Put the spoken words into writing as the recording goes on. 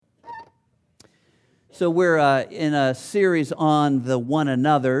So we're in a series on the one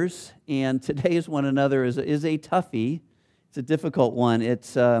another's, and today's one another is a toughie. It's a difficult one. It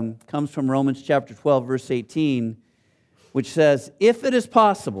comes from Romans chapter 12, verse 18, which says, "If it is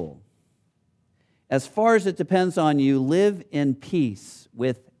possible, as far as it depends on you, live in peace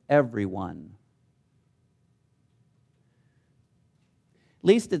with everyone." At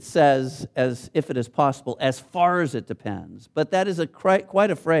least it says, as if it is possible, as far as it depends. But that is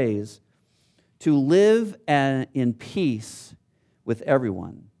quite a phrase, to live in peace with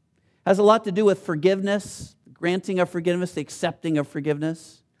everyone. Has a lot to do with forgiveness, granting of forgiveness, the accepting of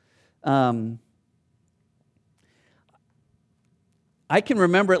forgiveness. I can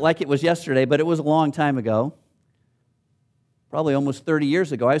remember it like it was yesterday, but it was a long time ago, probably almost 30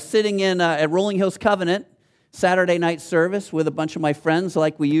 years ago. I was sitting at Rolling Hills Covenant, Saturday night service with a bunch of my friends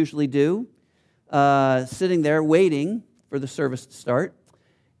like we usually do, sitting there waiting for the service to start.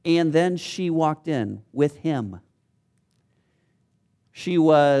 And then she walked in with him. She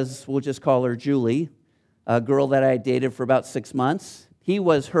was, we'll just call her Julie, a girl that I dated for about 6 months. He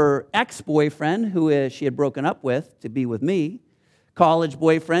was her ex-boyfriend who she had broken up with to be with me, college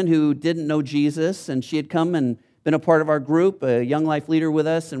boyfriend who didn't know Jesus, and she had come and been a part of our group, a young life leader with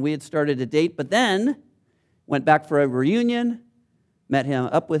us, and we had started a date, but then went back for a reunion, met him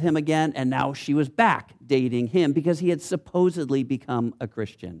up with him again, and now she was back dating him because he had supposedly become a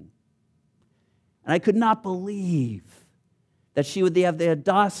Christian. And I could not believe that she would have the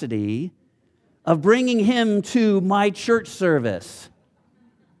audacity of bringing him to my church service.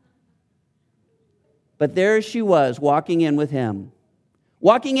 But there she was, walking in with him.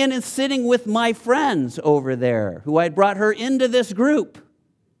 Walking in and sitting with my friends over there, who I had brought her into this group.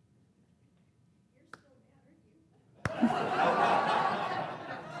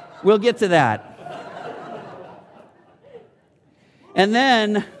 We'll get to that. And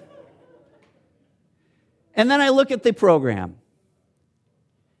then I look at the program.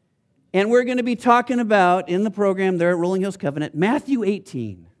 And we're going to be talking about, in the program there at Rolling Hills Covenant, Matthew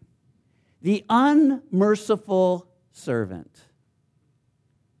 18, the unmerciful servant.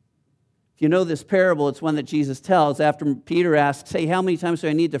 If you know this parable, it's one that Jesus tells after Peter asks, "Hey, how many times do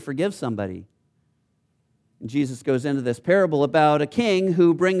I need to forgive somebody?" And Jesus goes into this parable about a king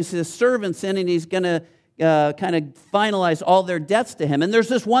who brings his servants in and he's going to kind of finalize all their debts to him. And there's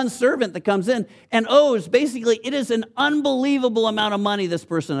this one servant that comes in and owes, basically, it is an unbelievable amount of money this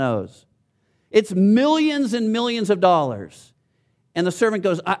person owes. It's millions and millions of dollars. And the servant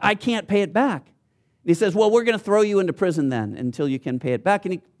goes, I can't pay it back. And he says, well, we're going to throw you into prison then until you can pay it back.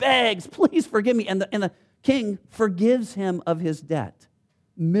 And he begs, please forgive me. And the king forgives him of his debt,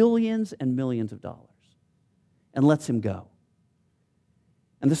 millions and millions of dollars, and lets him go.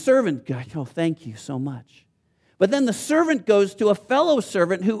 And the servant goes, oh, thank you so much. But then the servant goes to a fellow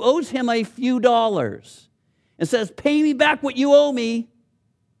servant who owes him a few dollars and says, pay me back what you owe me.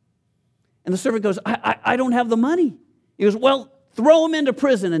 And the servant goes, I don't have the money. He goes, well, throw him into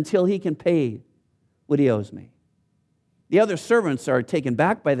prison until he can pay what he owes me. The other servants are taken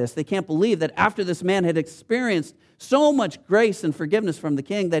back by this. They can't believe that after this man had experienced so much grace and forgiveness from the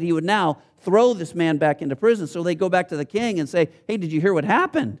king that he would now throw this man back into prison. So they go back to the king and say, hey, did you hear what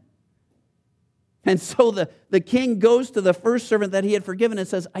happened? And so the king goes to the first servant that he had forgiven and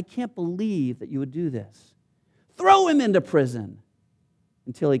says, I can't believe that you would do this. Throw him into prison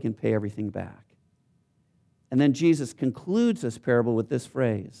until he can pay everything back. And then Jesus concludes this parable with this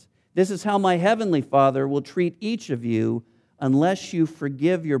phrase, this is how my heavenly Father will treat each of you unless you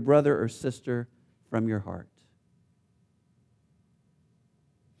forgive your brother or sister from your heart.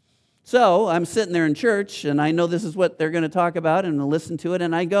 So I'm sitting there in church, and I know this is what they're going to talk about, and listen to it,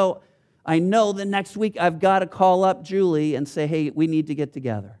 and I know the next week I've got to call up Julie and say, hey, we need to get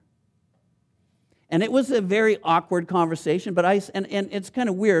together. And it was a very awkward conversation, but and it's kind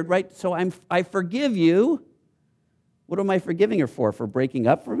of weird, right? So I forgive you. What am I forgiving her for? For breaking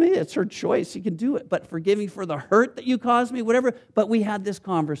up for me? It's her choice. She can do it. But forgiving for the hurt that you caused me, whatever. But we had this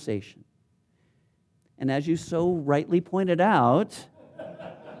conversation. And as you so rightly pointed out,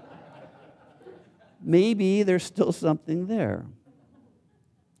 maybe there's still something there.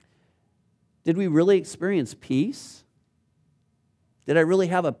 Did we really experience peace? Did I really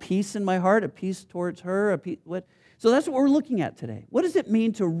have a peace in my heart, a peace towards her? What? So that's what we're looking at today. What does it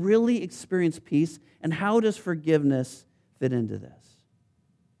mean to really experience peace, and how does forgiveness fit into this?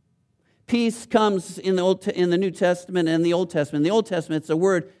 Peace comes in the New Testament and the Old Testament. In the Old Testament, it's a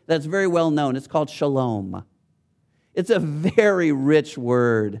word that's very well known. It's called shalom. It's a very rich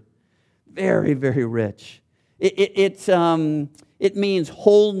word, very, very rich. It means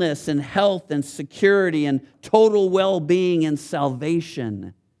wholeness and health and security and total well-being and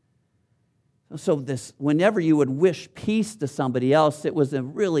salvation. So whenever you would wish peace to somebody else, it was a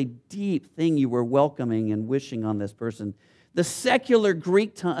really deep thing you were welcoming and wishing on this person. The secular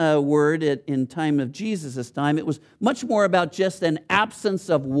Greek word in time of Jesus' time, it was much more about just an absence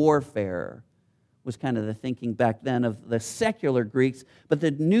of warfare, was kind of the thinking back then of the secular Greeks. But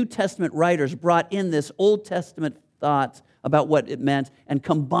the New Testament writers brought in this Old Testament thought about what it meant and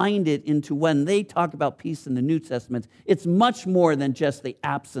combined it into when they talk about peace in the New Testament, it's much more than just the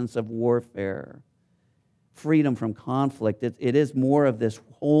absence of warfare, freedom from conflict. It is more of this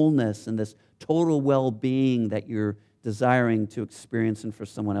wholeness and this total well-being that you're desiring to experience and for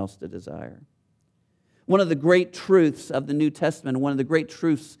someone else to desire. One of the great truths of the New Testament, one of the great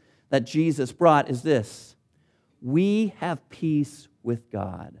truths that Jesus brought is this: we have peace with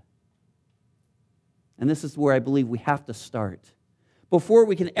God. And this is where I believe we have to start. Before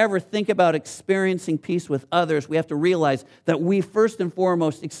we can ever think about experiencing peace with others, we have to realize that we first and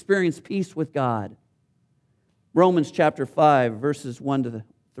foremost experience peace with God. Romans chapter 5, verses 1 to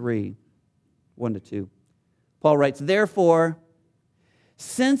 3, 1 to 2. Paul writes, "Therefore,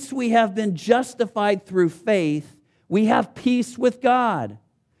 since we have been justified through faith, we have peace with God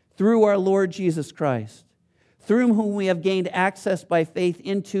through our Lord Jesus Christ, through whom we have gained access by faith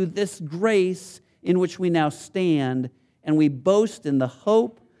into this grace in which we now stand, and we boast in the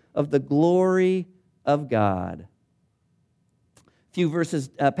hope of the glory of God." A few verses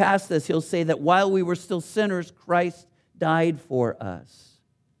past this, he'll say that while we were still sinners, Christ died for us.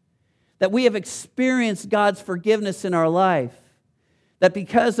 That we have experienced God's forgiveness in our life. That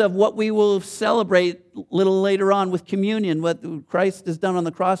because of what we will celebrate a little later on with communion, what Christ has done on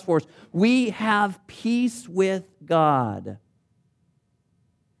the cross for us, we have peace with God.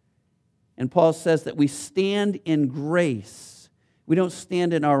 And Paul says that we stand in grace. We don't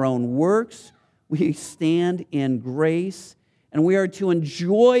stand in our own works. We stand in grace. And we are to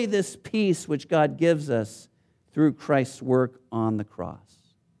enjoy this peace which God gives us through Christ's work on the cross.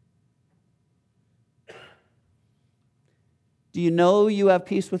 Do you know you have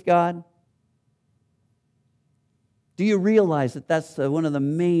peace with God? Do you realize that that's one of the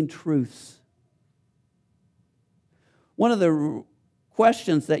main truths? One of the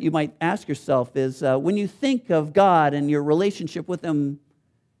questions that you might ask yourself is, when you think of God and your relationship with Him,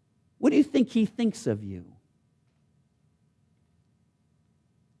 what do you think He thinks of you?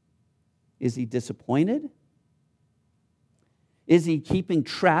 Is He disappointed? Is He keeping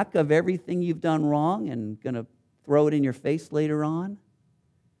track of everything you've done wrong and going to throw it in your face later on?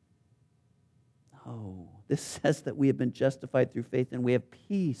 No. This says that we have been justified through faith and we have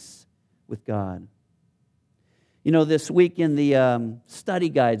peace with God. You know, this week in the study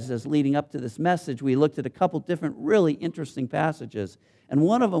guides as leading up to this message, we looked at a couple different really interesting passages. And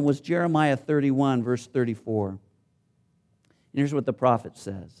one of them was Jeremiah 31, verse 34. And here's what the prophet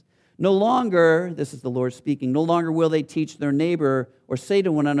says. "No longer," this is the Lord speaking, "no longer will they teach their neighbor or say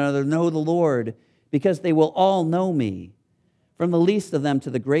to one another, 'Know the Lord,' because they will all know me, from the least of them to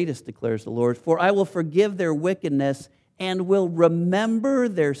the greatest, declares the Lord. For I will forgive their wickedness and will remember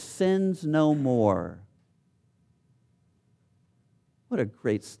their sins no more." What a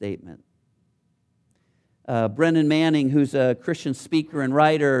great statement. Brennan Manning, who's a Christian speaker and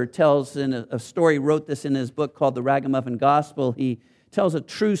writer, tells in a story, wrote this in his book called The Ragamuffin Gospel. He tells a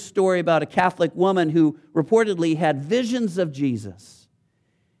true story about a Catholic woman who reportedly had visions of Jesus.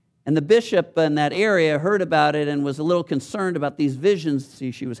 And the bishop in that area heard about it and was a little concerned about these visions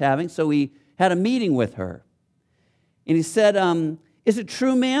she was having, so he had a meeting with her. And he said, "Is it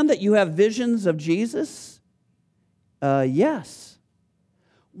true, ma'am, that you have visions of Jesus?" "Yes."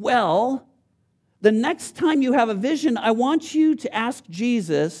 "Well, the next time you have a vision, I want you to ask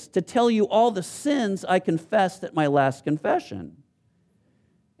Jesus to tell you all the sins I confessed at my last confession."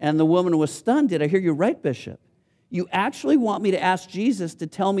 And the woman was stunned. "Did I hear you right, Bishop? You actually want me to ask Jesus to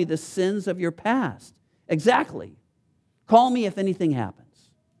tell me the sins of your past?" "Exactly. Call me if anything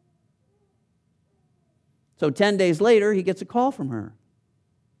happens." So 10 days later, he gets a call from her.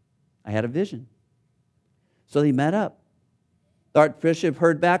 "I had a vision." So they met up. The Archbishop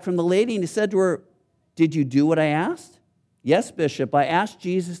heard back from the lady and he said to her, "Did you do what I asked?" "Yes, Bishop. I asked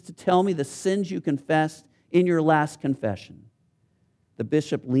Jesus to tell me the sins you confessed in your last confession." The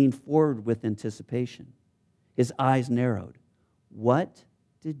bishop leaned forward with anticipation. His eyes narrowed. "What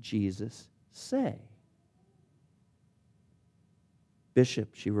did Jesus say?"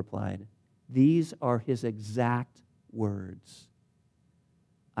 "Bishop," she replied, "these are his exact words.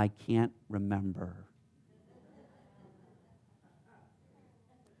 I can't remember."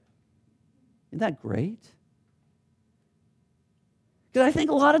 Isn't that great? Because I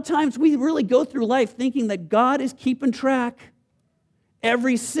think a lot of times we really go through life thinking that God is keeping track.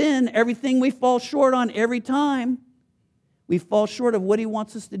 every sin, everything we fall short on every time, we fall short of what he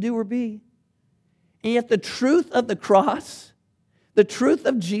wants us to do or be. And yet the truth of the cross, the truth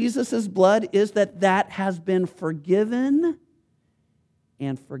of Jesus' blood is that has been forgiven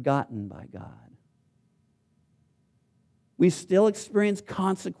and forgotten by God. We still experience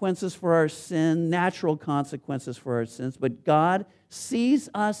consequences for our sin, natural consequences for our sins, but God sees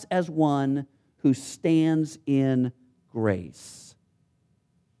us as one who stands in grace.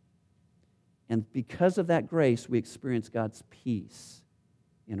 And because of that grace, we experience God's peace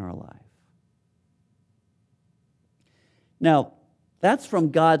in our life. Now, that's from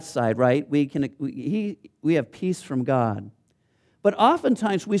God's side, right? We have peace from God. But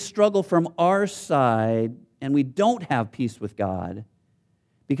oftentimes we struggle from our side and we don't have peace with God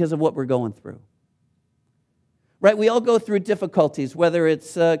because of what we're going through. Right? We all go through difficulties, whether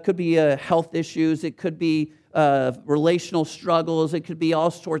it's could be health issues, it could be relational struggles, it could be all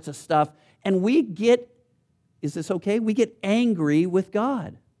sorts of stuff. And we get, is this okay? We get angry with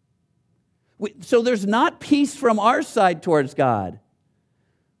God. So there's not peace from our side towards God.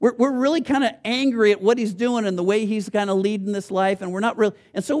 We're really kind of angry at what he's doing and the way he's kind of leading this life, and we're not really,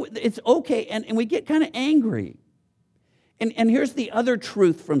 and so it's okay, and we get kind of angry. And here's the other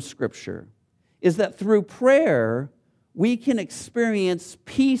truth from Scripture, is that through prayer, we can experience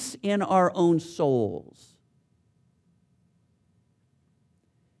peace in our own souls.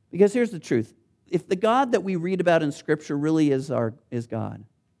 Because here's the truth. If the God that we read about in Scripture really is God,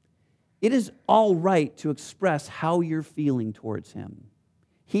 it is all right to express how you're feeling towards him.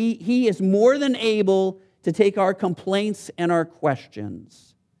 He is more than able to take our complaints and our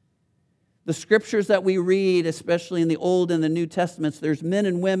questions. The scriptures that we read, especially in the Old and the New Testaments, there's men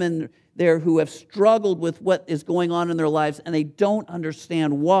and women there who have struggled with what is going on in their lives, and they don't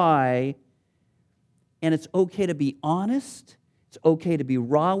understand why. And it's okay to be honest. It's okay to be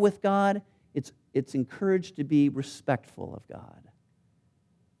raw with God. It's encouraged to be respectful of God.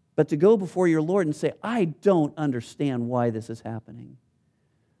 But to go before your Lord and say, I don't understand why this is happening.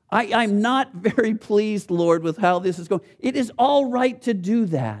 I'm not very pleased, Lord, with how this is going. It is all right to do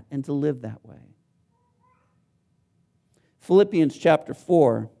that and to live that way. Philippians chapter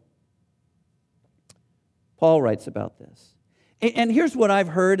 4, Paul writes about this. And here's what I've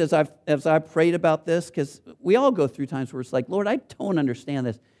heard as I've prayed about this, because we all go through times where it's like, Lord, I don't understand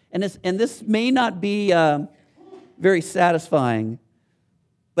this. And this may not be very satisfying,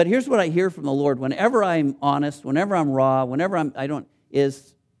 but here's what I hear from the Lord. Whenever I'm honest, whenever I'm raw, whenever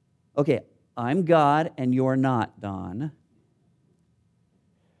okay, I'm God and you're not, Don.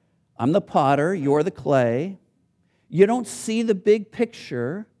 I'm the potter, you're the clay. You don't see the big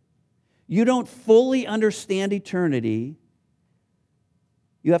picture. You don't fully understand eternity.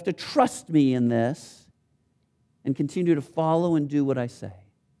 You have to trust me in this and continue to follow and do what I say.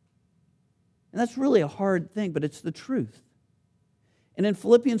 And that's really a hard thing, but it's the truth. And in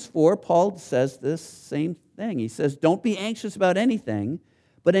Philippians 4, Paul says this same thing. He says, don't be anxious about anything,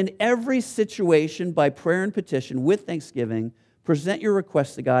 but in every situation, by prayer and petition, with thanksgiving, present your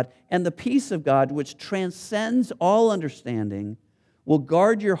requests to God, and the peace of God, which transcends all understanding, will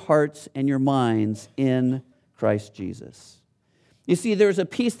guard your hearts and your minds in Christ Jesus. You see, there's a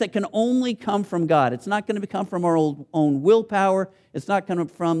peace that can only come from God. It's not going to come from our own willpower. It's not going to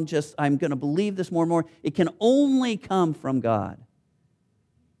come from just, I'm going to believe this more and more. It can only come from God.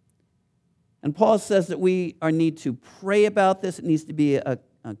 And Paul says that we need to pray about this. It needs to be a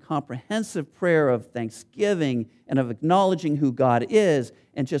comprehensive prayer of thanksgiving and of acknowledging who God is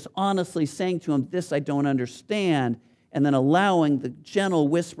and just honestly saying to him, this I don't understand, and then allowing the gentle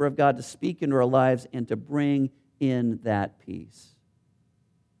whisper of God to speak into our lives and to bring in that peace.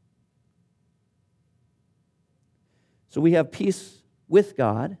 So we have peace with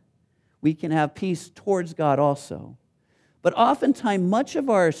God. We can have peace towards God also. But oftentimes, much of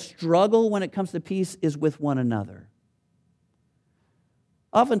our struggle when it comes to peace is with one another.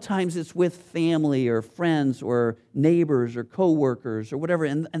 Oftentimes, it's with family or friends or neighbors or coworkers or whatever,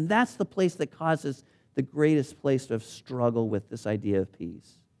 and that's the place that causes the greatest place of struggle with this idea of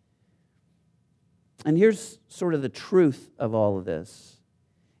peace. And here's sort of the truth of all of this.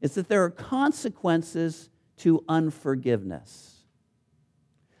 It's that there are consequences to unforgiveness.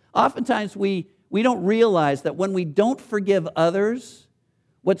 Oftentimes, we don't realize that when we don't forgive others,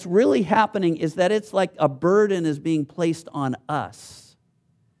 what's really happening is that it's like a burden is being placed on us.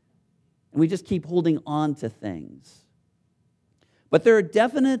 And we just keep holding on to things. But there are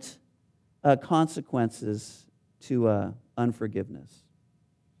definite consequences to unforgiveness.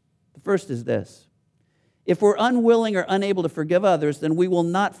 The first is this. If we're unwilling or unable to forgive others, then we will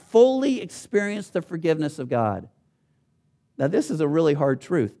not fully experience the forgiveness of God. Now, this is a really hard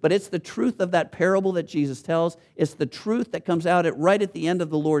truth, but it's the truth of that parable that Jesus tells. It's the truth that comes out right at the end of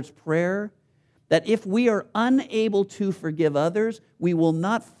the Lord's Prayer, that if we are unable to forgive others, we will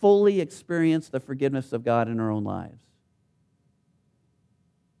not fully experience the forgiveness of God in our own lives.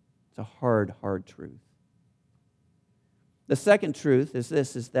 It's a hard, hard truth. The second truth is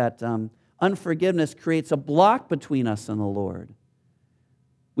this, is that unforgiveness creates a block between us and the Lord.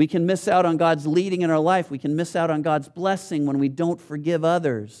 We can miss out on God's leading in our life. We can miss out on God's blessing when we don't forgive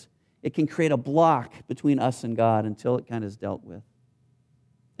others. It can create a block between us and God until it kind of is dealt with.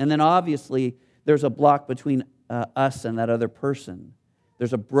 And then obviously, there's a block between us and that other person.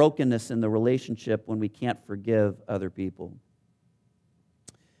 There's a brokenness in the relationship when we can't forgive other people.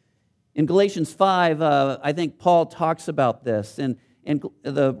 In Galatians 5, I think Paul talks about this. And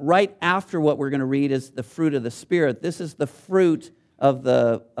right after what we're going to read is the fruit of the Spirit. This is the fruit of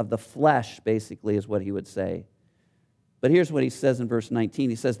the flesh, basically, is what he would say. But here's what he says in verse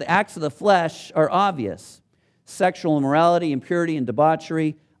 19. He says, the acts of the flesh are obvious: sexual immorality, impurity and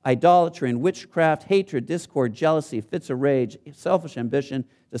debauchery, idolatry and witchcraft, hatred, discord, jealousy, fits of rage, selfish ambition,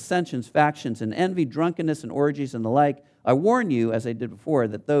 dissensions, factions, and envy, drunkenness and orgies and the like. I warn you, as I did before,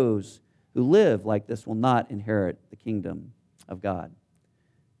 that those who live like this will not inherit the kingdom of God.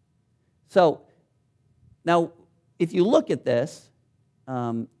 So, now, if you look at this,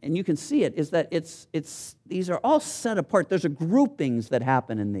 and you can see it, is that these are all set apart. There's groupings that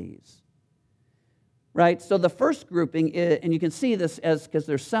happen in these, right? So the first grouping, and you can see this because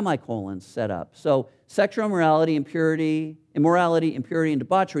there's semicolons set up. So sexual immorality, impurity, and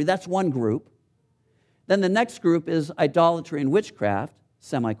debauchery, that's one group. Then the next group is idolatry and witchcraft,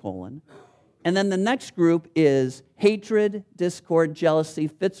 semicolon. And then the next group is hatred, discord, jealousy,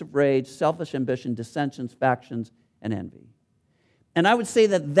 fits of rage, selfish ambition, dissensions, factions, and envy. And I would say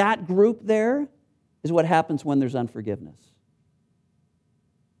that group there is what happens when there's unforgiveness.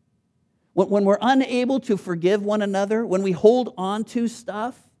 When we're unable to forgive one another, when we hold on to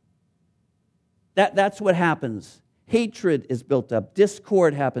stuff, that's what happens. Hatred is built up.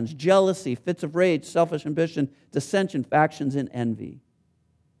 Discord happens. Jealousy, fits of rage, selfish ambition, dissension, factions, and envy.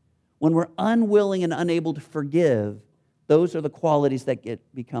 When we're unwilling and unable to forgive, those are the qualities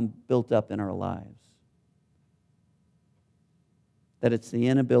that become built up in our lives. That it's the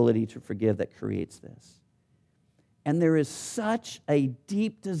inability to forgive that creates this. And there is such a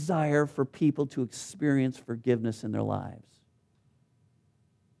deep desire for people to experience forgiveness in their lives.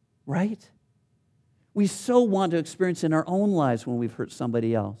 Right? We so want to experience in our own lives when we've hurt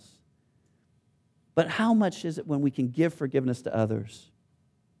somebody else. But how much is it when we can give forgiveness to others?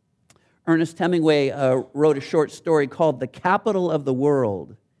 Ernest Hemingway wrote a short story called The Capital of the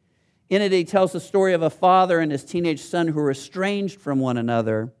World. In it, he tells the story of a father and his teenage son who were estranged from one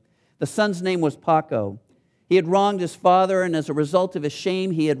another. The son's name was Paco. He had wronged his father, and as a result of his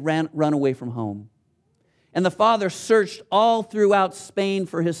shame, he had run away from home. And the father searched all throughout Spain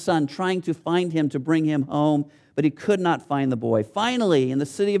for his son, trying to find him to bring him home, but he could not find the boy. Finally, in the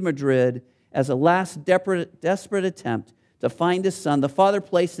city of Madrid, as a last desperate attempt to find his son, the father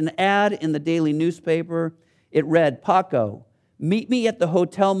placed an ad in the daily newspaper. It read, Paco, meet me at the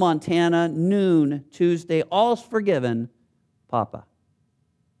Hotel Montana, noon, Tuesday, all's forgiven, Papa.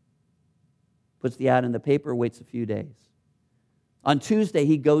 Puts the ad in the paper, waits a few days. On Tuesday,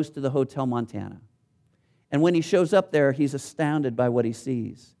 he goes to the Hotel Montana. And when he shows up there, he's astounded by what he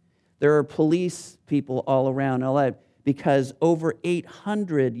sees. There are police people all around LA because over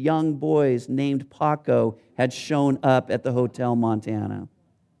 800 young boys named Paco had shown up at the Hotel Montana.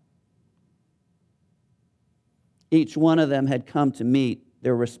 Each one of them had come to meet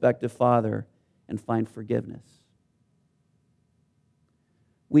their respective father and find forgiveness.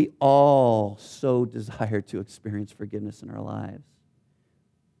 We all so desire to experience forgiveness in our lives.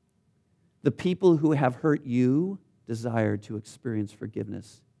 The people who have hurt you desire to experience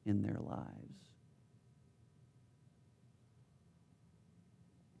forgiveness in their lives.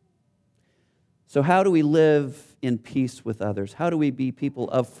 So how do we live in peace with others? How do we be people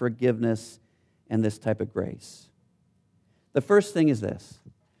of forgiveness and this type of grace? The first thing is this,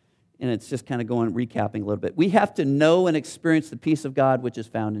 and it's just kind of recapping a little bit. We have to know and experience the peace of God which is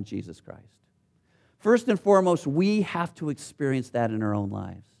found in Jesus Christ. First and foremost, we have to experience that in our own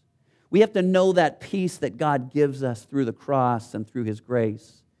lives. We have to know that peace that God gives us through the cross and through His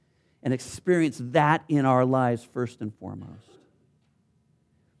grace and experience that in our lives first and foremost.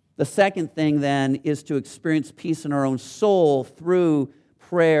 The second thing then is to experience peace in our own soul through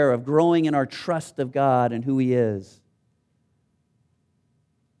prayer, of growing in our trust of God and who He is,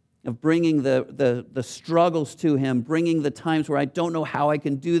 of bringing the struggles to Him, bringing the times where I don't know how I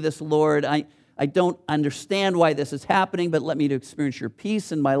can do this, Lord. I I don't understand why this is happening, but let me to experience your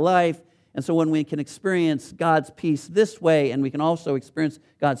peace in my life. And so when we can experience God's peace this way, and we can also experience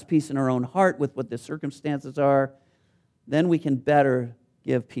God's peace in our own heart with what the circumstances are, then we can better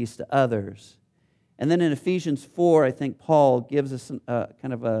give peace to others. And then in Ephesians 4, I think Paul gives us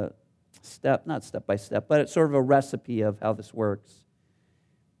kind of a step, not step by step, but it's sort of a recipe of how this works.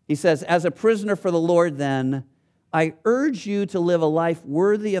 He says, as a prisoner for the Lord, then, I urge you to live a life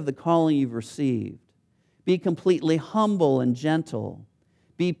worthy of the calling you've received. Be completely humble and gentle.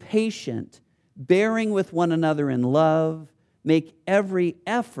 Be patient, bearing with one another in love. Make every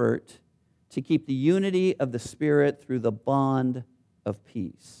effort to keep the unity of the Spirit through the bond of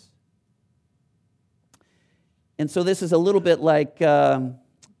peace. And so this is a little bit like, I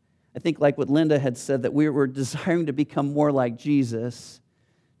think like what Linda had said, that we were desiring to become more like Jesus.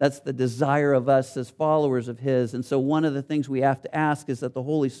 That's the desire of us as followers of His. And so one of the things we have to ask is that the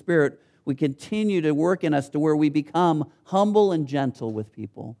Holy Spirit would continue to work in us to where we become humble and gentle with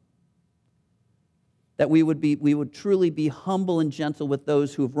people. That we would truly be humble and gentle with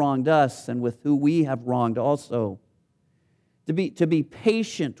those who have wronged us and with who we have wronged also. To be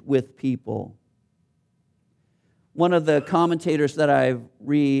patient with people. One of the commentators that I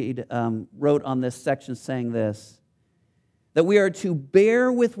read wrote on this section saying this, that we are to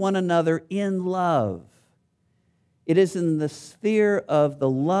bear with one another in love. It is in the sphere of the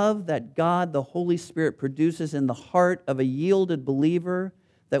love that God, the Holy Spirit, produces in the heart of a yielded believer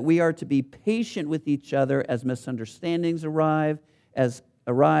that we are to be patient with each other as misunderstandings arise, as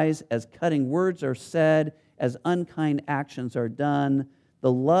cutting words are said, as unkind actions are done.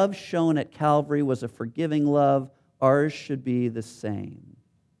 The love shown at Calvary was a forgiving love. Ours should be the same.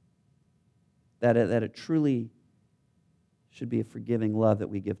 That it truly should be a forgiving love that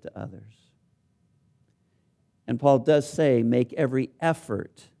we give to others. And Paul does say, make every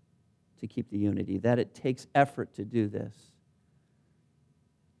effort to keep the unity, that it takes effort to do this.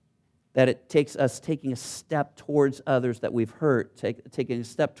 That it takes us taking a step towards others that we've hurt, taking a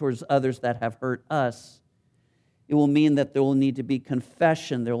step towards others that have hurt us. It will mean that there will need to be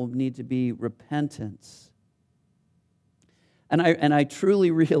confession, there will need to be repentance. And I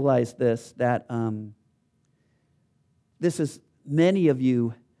truly realize this, that many of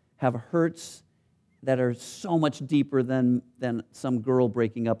you have hurts that are so much deeper than some girl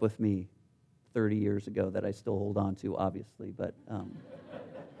breaking up with me 30 years ago that I still hold on to, obviously.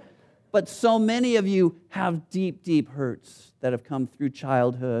 But so many of you have deep, deep hurts that have come through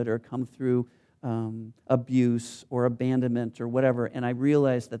childhood or come through abuse or abandonment or whatever. And I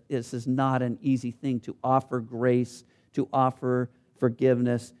realize that this is not an easy thing to offer grace, to offer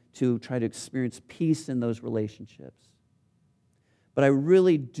forgiveness, to try to experience peace in those relationships. But I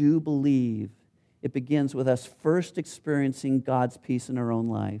really do believe it begins with us first experiencing God's peace in our own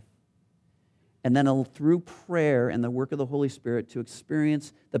life, and then through prayer and the work of the Holy Spirit to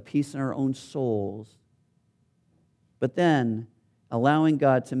experience the peace in our own souls. But then allowing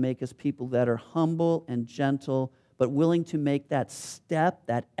God to make us people that are humble and gentle, but willing to make that step,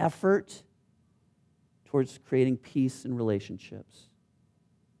 that effort towards creating peace in relationships.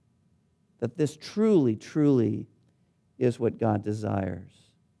 That this truly, truly is what God desires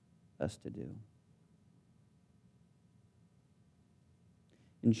us to do.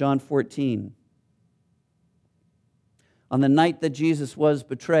 In John 14, on the night that Jesus was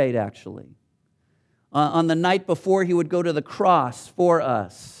betrayed, actually, on the night before he would go to the cross for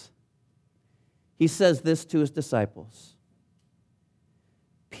us, he says this to his disciples: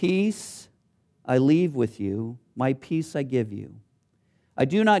 "Peace I leave with you, my peace I give you. I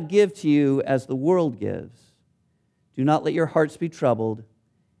do not give to you as the world gives. Do not let your hearts be troubled,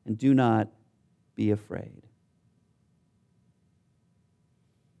 and do not be afraid."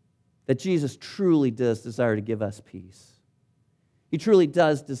 That Jesus truly does desire to give us peace. He truly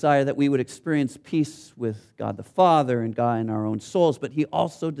does desire that we would experience peace with God the Father and God in our own souls, but he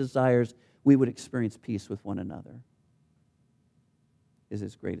also desires we would experience peace with one another. Is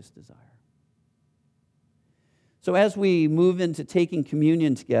his greatest desire. So as we move into taking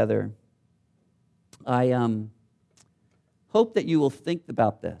communion together, I hope that you will think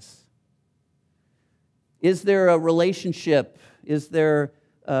about this. Is there a relationship? Is there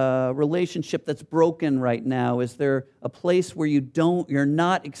a relationship that's broken right now? Is there a place where you're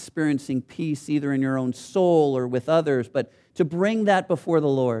not experiencing peace either in your own soul or with others, but to bring that before the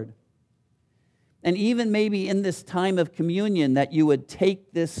Lord? And even maybe in this time of communion that you would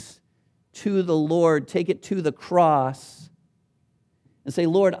take this to the Lord, take it to the cross and say,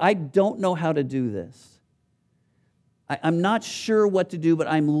 Lord, I don't know how to do this. I'm not sure what to do, but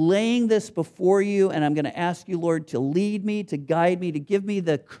I'm laying this before you, and I'm going to ask you, Lord, to lead me, to guide me, to give me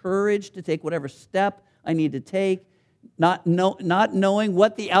the courage to take whatever step I need to take, not knowing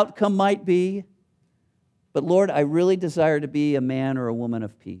what the outcome might be. But Lord, I really desire to be a man or a woman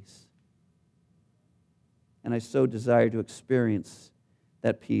of peace. And I so desire to experience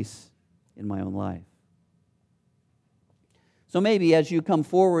that peace in my own life. So maybe as you come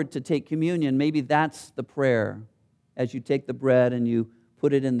forward to take communion, maybe that's the prayer. As you take the bread and you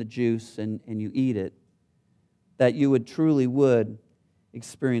put it in the juice and you eat it, that you truly would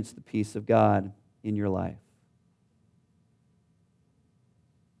experience the peace of God in your life.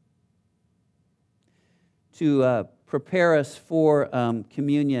 To prepare us for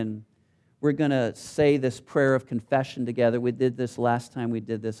communion, we're going to say this prayer of confession together. We did this last time. We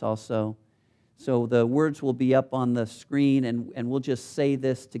did this also. So the words will be up on the screen, and we'll just say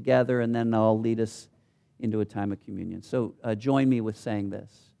this together, and then I'll lead us into a time of communion. So join me with saying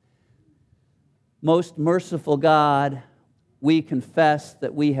this. Most merciful God, we confess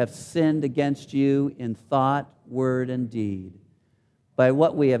that we have sinned against you in thought, word, and deed, by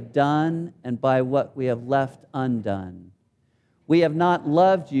what we have done and by what we have left undone. We have not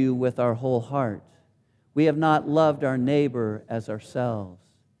loved you with our whole heart. We have not loved our neighbor as ourselves.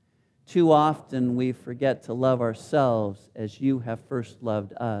 Too often we forget to love ourselves as you have first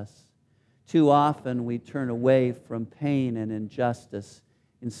loved us. Too often we turn away from pain and injustice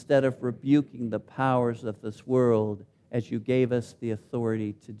instead of rebuking the powers of this world as you gave us the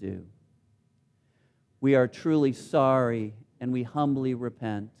authority to do. We are truly sorry and we humbly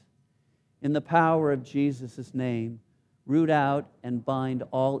repent. In the power of Jesus' name, root out and bind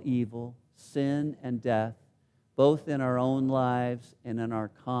all evil, sin, and death, both in our own lives and in our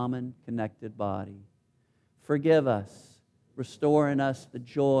common connected body. Forgive us. Restore in us the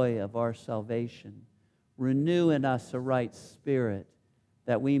joy of our salvation. Renew in us a right spirit,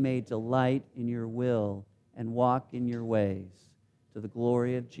 that we may delight in your will and walk in your ways. To the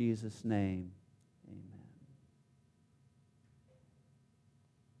glory of Jesus' name, amen.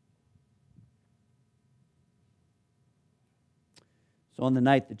 So on the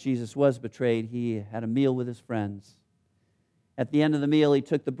night that Jesus was betrayed, he had a meal with his friends. At the end of the meal, he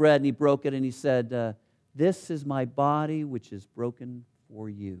took the bread and he broke it and he said, "This is my body, which is broken for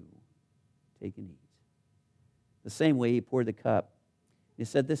you. Take and eat." The same way, he poured the cup. He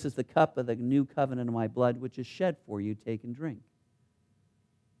said, "This is the cup of the new covenant of my blood, which is shed for you. Take and drink."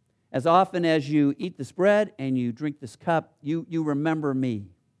 As often as you eat this bread and you drink this cup, you remember me.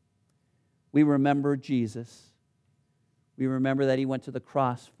 We remember Jesus. We remember that he went to the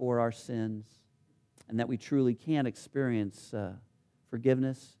cross for our sins and that we truly can experience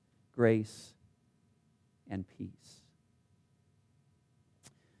forgiveness, grace, and peace.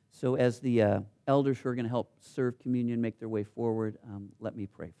 So as the elders who are going to help serve communion make their way forward, let me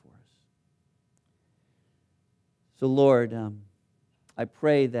pray for us. So Lord, I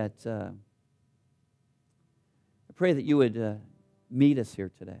pray that you would meet us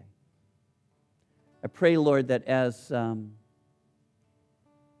here today. I pray, Lord, that as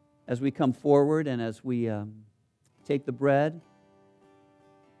we come forward and as we take the bread,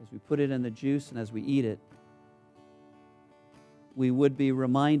 as we put it in the juice and as we eat it, we would be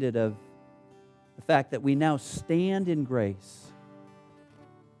reminded of the fact that we now stand in grace.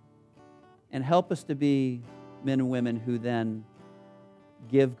 And help us to be men and women who then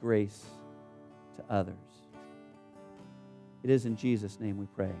give grace to others. It is in Jesus' name we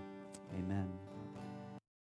pray. Amen.